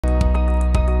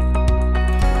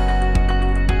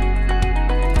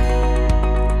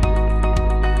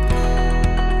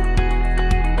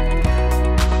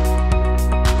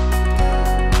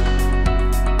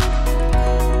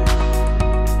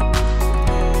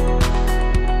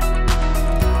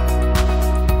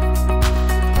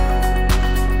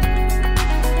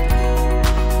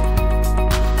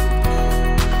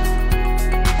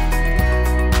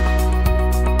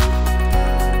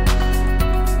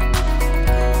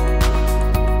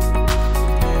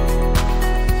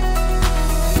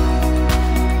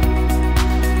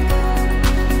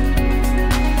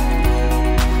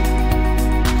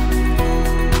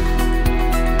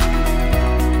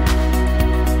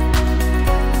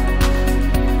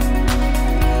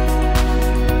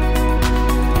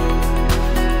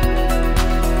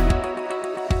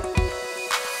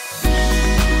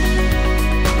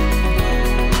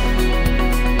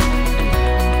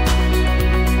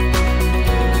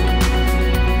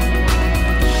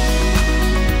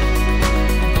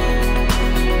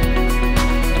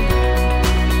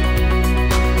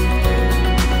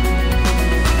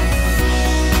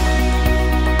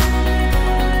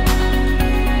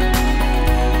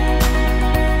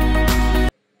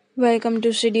Welcome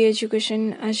to study education.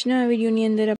 આજના વિડીયોની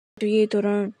અંદર આપણે જોઈએ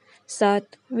ધોરણ 7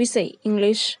 વિષય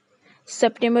ઇંગ્લિશ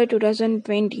સપ્ટેમ્બર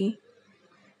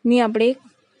 2020ની આપણે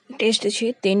ટેસ્ટ છે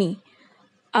તેની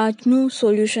આજનું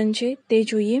સોલ્યુશન છે તે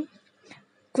જોઈએ.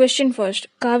 ક્વેશ્ચન ફર્સ્ટ,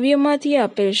 કાવ્યમાંથી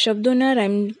આપેલ શબ્દોના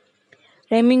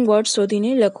રાઇમિંગ વર્ડ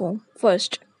શોધીને લખો.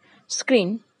 ફર્સ્ટ, સ્ક્રીન,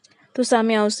 તો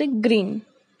સામે આવશે ગ્રીન.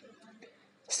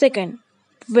 સેકન્ડ,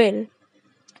 વેલ,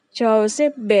 જવાબ આવશે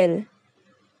બેલ.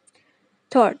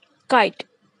 થર્ડ, કાઇટ,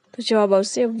 તો જવાબ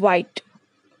આવશે વ્હાઇટ.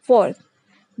 ફોર્થ,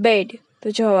 બેડ, તો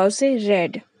જવાબ આવશે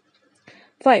રેડ.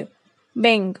 5,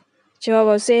 બેંગ, જવાબ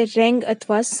આવશે રેંગ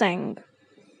અથવા સેંગ.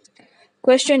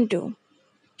 ક્વેશ્ચન 2,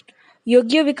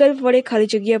 યોગ્ય વિકલ્પ વડે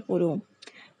ખાલી જગ્યા પૂરો.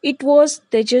 It was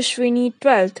Tejaswini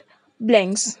 12th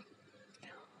blanks.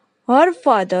 Her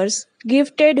fathers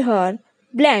gifted her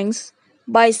blanks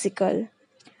bicycle.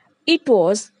 It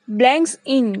was blanks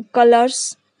in colors,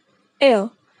 a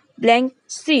blank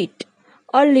seat,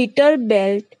 a little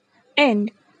belt, and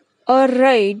a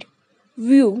rear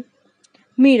view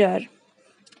mirror.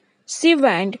 She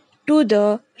went to the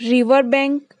river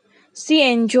bank. She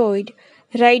enjoyed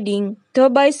riding the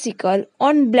bicycle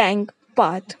on blank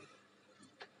path.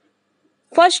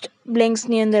 First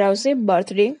બ્લેન્ક્સની અંદર આવશે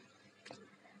birthday.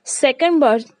 Second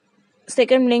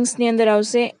બ્લેન્ક્સની અંદર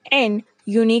આવશે N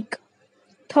unique.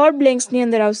 Third બ્લેન્ક્સની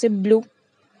અંદર આવશે blue.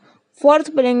 Fourth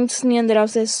બ્લેન્ક્સની અંદર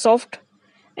આવશે soft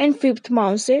and ફિફ્થમાં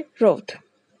આવશે Roth.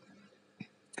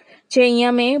 જે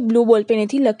અહીંયા મેં બ્લુ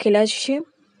બોલપેનેથી લખેલા જ છે.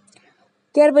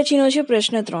 ત્યાર પછીનો છે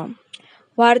પ્રશ્ન 3.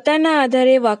 વાર્તાના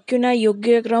આધારે વાક્યોના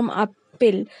યોગ્ય ક્રમ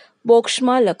આપેલ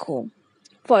બોક્સમાં લખો.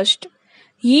 ફર્સ્ટ,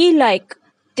 હી લાઈક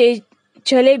તે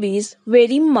જલેબીઝ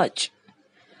વેરી મચ,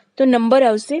 તો નંબર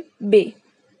આવશે 2.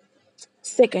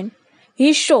 Second,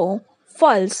 he show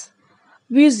false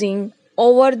વ્યુઝિંગ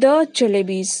over the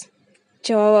jalebis,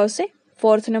 જવાબ આવશે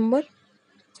 4th number.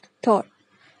 Third,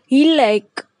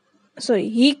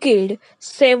 he killed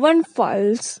 7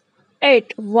 fowls at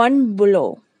one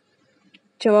blow,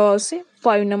 જવાબ આવશે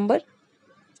 5 number.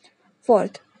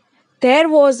 Fourth, there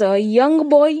was a young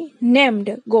boy named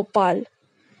Gopal,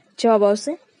 જવાબ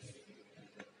આવશે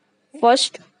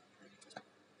first.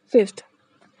 Fifth,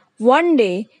 one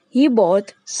day he bought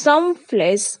some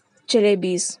fresh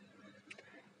jalebis,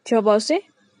 જવાબ આવશે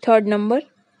 3rd number.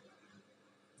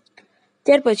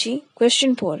 ત્યાર પછી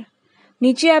ક્વેશ્ચન 4,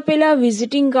 નીચે આપેલા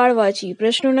વિઝિટિંગ કાર્ડ વાંચી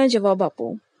પ્રશ્નોના જવાબ આપો.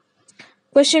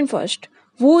 ક્વેશ્ચન ફર્સ્ટ,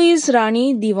 હુ ઇઝ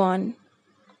રાણી દિવાન,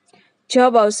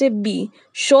 જવાબ આવશે બી,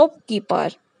 shopkeeper.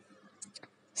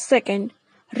 Second,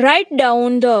 write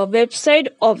down the website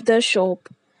of the shop,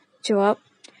 જવાબ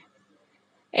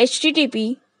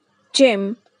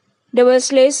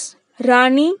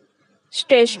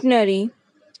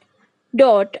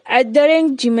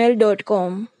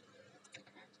http://rani.stationery.gmail.com.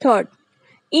 Third,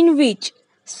 in which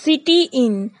city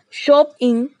in shop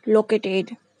in located?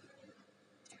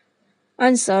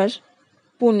 Answer,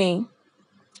 Pune.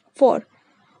 4,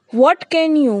 what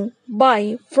can you buy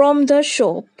from the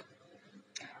shop?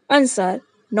 Answer,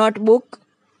 notebook.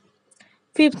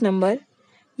 5th number,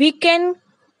 we can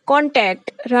contact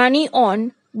Rani on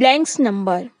blank's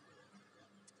number.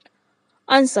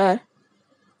 Answer,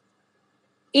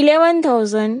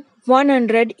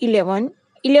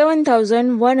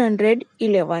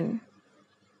 11,111.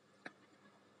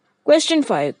 Question 5,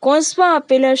 કૌંસમાં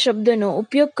આપેલા શબ્દનો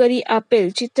ઉપયોગ કરી આપેલ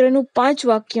ચિત્રનું 5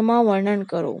 વાક્યમાં વર્ણન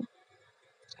કરો.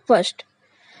 First,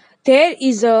 there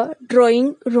is a drawing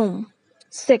room.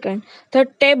 Second, the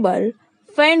table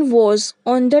fan was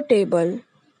on the table.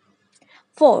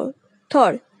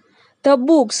 Third, the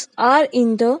books are in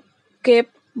the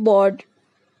cupboard.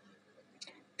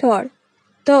 Third,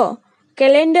 the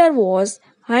calendar was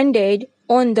hanged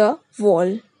on the wall.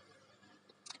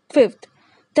 Fifth,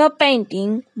 the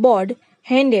painting board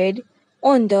hanged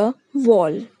on the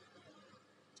wall.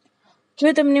 જો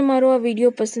તમને મારો આ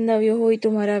video પસંદ આવ્યો હોય તો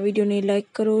મારા વિડીયોને લાઇક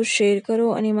કરો, શેર કરો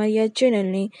અને મારી આ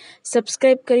ચેનલને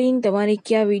સબસ્ક્રાઈબ કરીને તમારે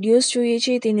કયા વિડીયોઝ જોઈએ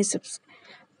છે તેને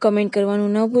કમેન્ટ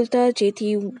કરવાનું ન ભૂલતા,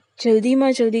 જેથી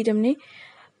જલ્દીમાં જલ્દી તમને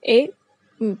એ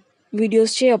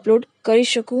વિડીયોઝ છે અપલોડ કરી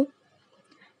શકું.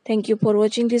 Thank you for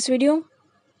watching this video.